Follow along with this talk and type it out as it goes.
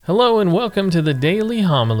Hello and welcome to the Daily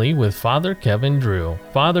Homily with Father Kevin Drew.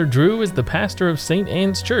 Father Drew is the pastor of St.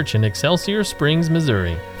 Anne's Church in Excelsior Springs,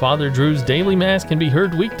 Missouri. Father Drew's daily mass can be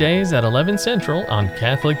heard weekdays at 11 Central on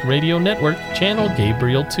Catholic Radio Network, channel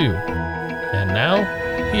Gabriel 2. And now,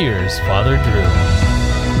 here's Father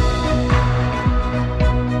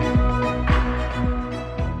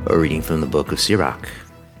Drew. A reading from the book of Sirach.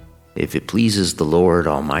 If it pleases the Lord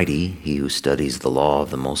Almighty, he who studies the law of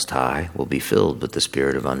the Most High will be filled with the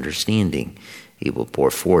spirit of understanding. He will pour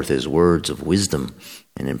forth his words of wisdom,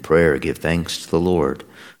 and in prayer give thanks to the Lord,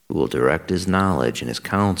 who will direct his knowledge and his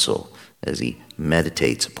counsel as he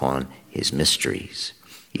meditates upon his mysteries.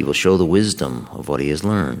 He will show the wisdom of what he has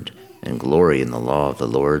learned, and glory in the law of the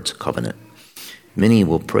Lord's covenant. Many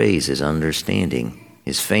will praise his understanding.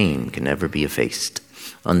 His fame can never be effaced.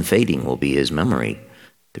 Unfading will be his memory.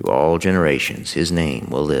 Through all generations his name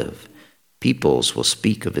will live. Peoples will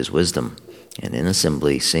speak of his wisdom, and in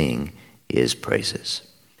assembly sing his praises.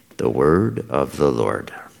 The word of the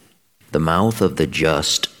Lord. The mouth of the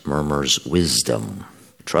just murmurs wisdom.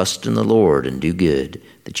 Trust in the Lord and do good,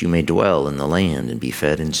 that you may dwell in the land and be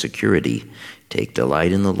fed in security. Take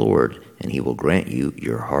delight in the Lord, and he will grant you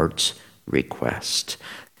your heart's request.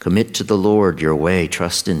 Commit to the Lord your way,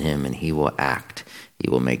 trust in him, and he will act. He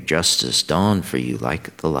will make justice dawn for you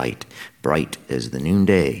like the light. Bright as the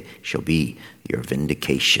noonday shall be your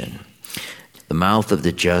vindication. The mouth of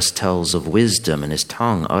the just tells of wisdom, and his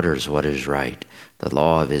tongue utters what is right. The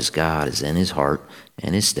law of his God is in his heart,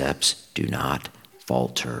 and his steps do not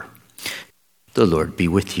falter. The Lord be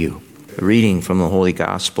with you. A reading from the Holy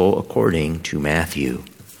Gospel according to Matthew.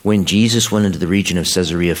 When Jesus went into the region of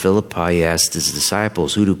Caesarea Philippi, he asked his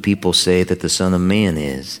disciples, "Who do people say that the Son of Man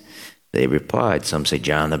is?" They replied, "Some say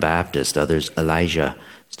John the Baptist, others Elijah,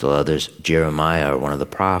 still others Jeremiah or one of the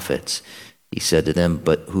prophets." He said to them,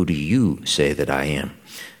 "But who do you say that I am?"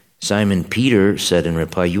 Simon Peter said in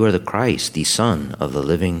reply, "You are the Christ, the Son of the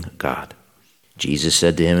living God." Jesus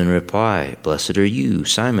said to him in reply, "Blessed are you,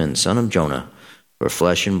 Simon, son of Jonah, for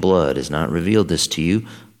flesh and blood has not revealed this to you,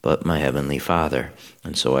 but my heavenly Father.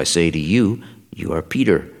 And so I say to you, you are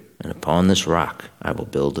Peter, and upon this rock I will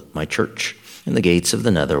build my church. And the gates of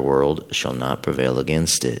the netherworld shall not prevail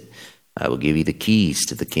against it. I will give you the keys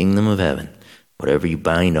to the kingdom of heaven. Whatever you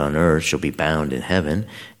bind on earth shall be bound in heaven,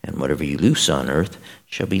 and whatever you loose on earth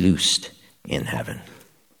shall be loosed in heaven."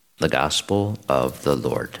 The Gospel of the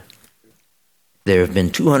Lord. There have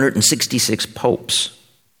been 266 popes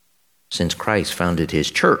since Christ founded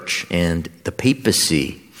his church and the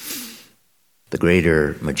papacy. The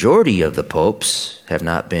greater majority of the popes have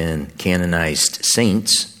not been canonized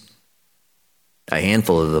saints. A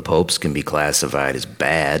handful of the popes can be classified as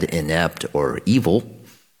bad, inept, or evil.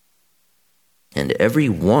 And every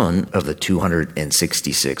one of the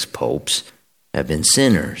 266 popes have been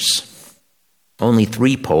sinners. Only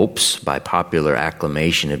 3 popes, by popular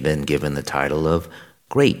acclamation, have been given the title of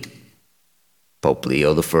Great. Pope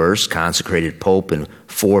Leo I, consecrated pope in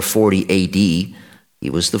 440 AD. He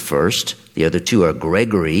was the first. The other 2 are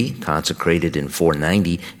Gregory, consecrated in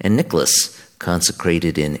 490, and Nicholas,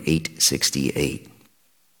 consecrated in 868.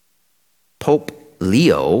 Pope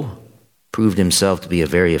Leo proved himself to be a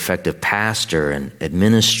very effective pastor and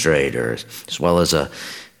administrator, as well as a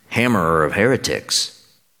hammerer of heretics.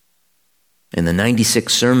 In the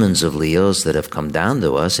 96 sermons of Leo's that have come down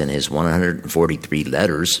to us in his 143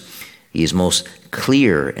 letters, he is most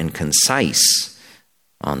clear and concise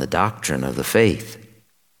on the doctrine of the faith.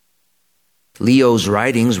 Leo's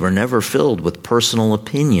writings were never filled with personal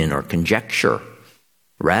opinion or conjecture.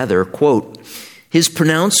 Rather, quote, his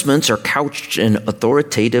pronouncements are couched in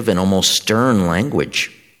authoritative and almost stern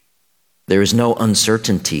language. There is no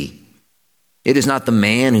uncertainty. It is not the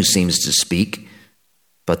man who seems to speak,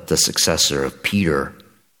 but the successor of Peter.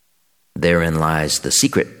 Therein lies the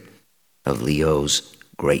secret of Leo's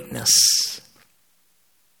greatness.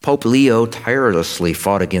 Pope Leo tirelessly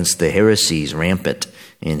fought against the heresies rampant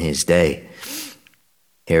in his day.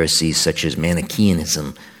 Heresies such as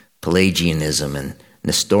Manichaeanism, Pelagianism, and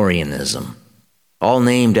Nestorianism, all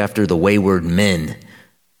named after the wayward men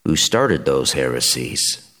who started those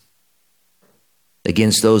heresies.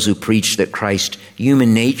 Against those who preached that Christ's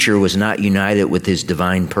human nature was not united with his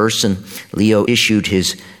divine person, Leo issued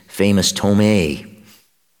his famous Tome,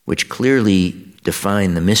 which clearly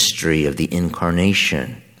defined the mystery of the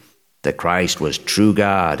incarnation, that Christ was true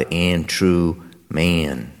God and true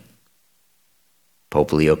man.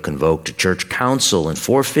 Pope Leo convoked a church council in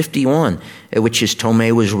 451, at which his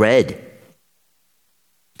Tome was read.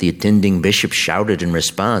 The attending bishop shouted in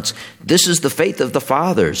response, "This is the faith of the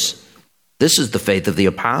fathers. This is the faith of the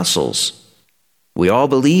apostles." We all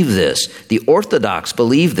believe this. The Orthodox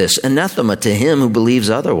believe this. Anathema to him who believes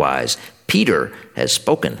otherwise. Peter has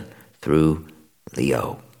spoken through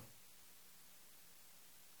Leo.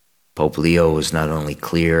 Pope Leo was not only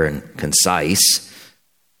clear and concise,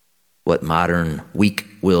 what modern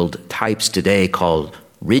weak-willed types today call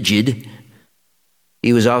rigid,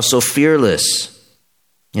 he was also fearless.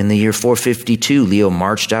 In the year 452, Leo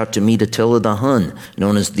marched out to meet Attila the Hun,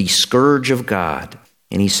 known as the Scourge of God,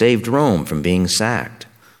 and he saved Rome from being sacked.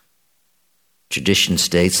 Tradition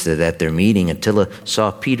states that at their meeting, Attila saw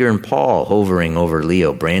Peter and Paul hovering over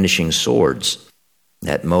Leo, brandishing swords.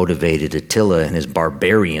 That motivated Attila and his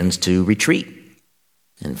barbarians to retreat.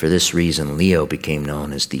 And for this reason, Leo became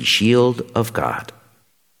known as the Shield of God.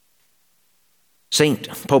 Saint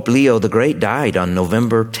Pope Leo the Great died on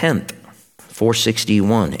November 10th,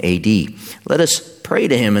 461 AD. Let us pray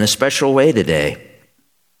to him in a special way today.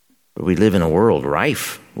 For we live in a world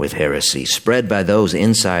rife with heresy, spread by those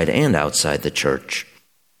inside and outside the church.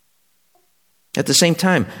 At the same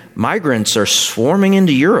time, migrants are swarming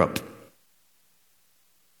into Europe.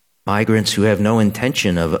 Migrants who have no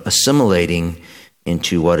intention of assimilating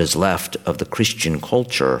into what is left of the Christian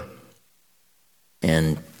culture.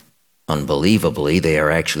 And unbelievably, they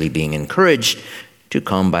are actually being encouraged to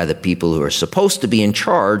come by the people who are supposed to be in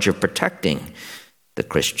charge of protecting the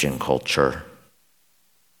Christian culture.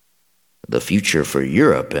 The future for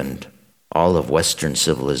Europe and all of Western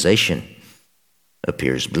civilization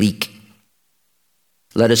appears bleak.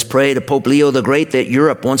 Let us pray to Pope Leo the Great that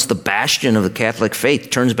Europe, once the bastion of the Catholic faith,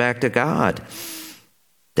 turns back to God,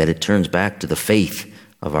 that it turns back to the faith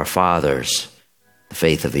of our fathers, the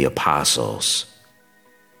faith of the apostles.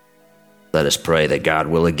 Let us pray that God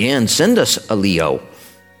will again send us a Leo,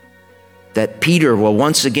 that Peter will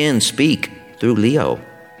once again speak through Leo,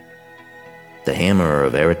 the hammer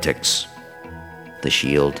of heretics, the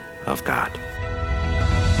shield of God.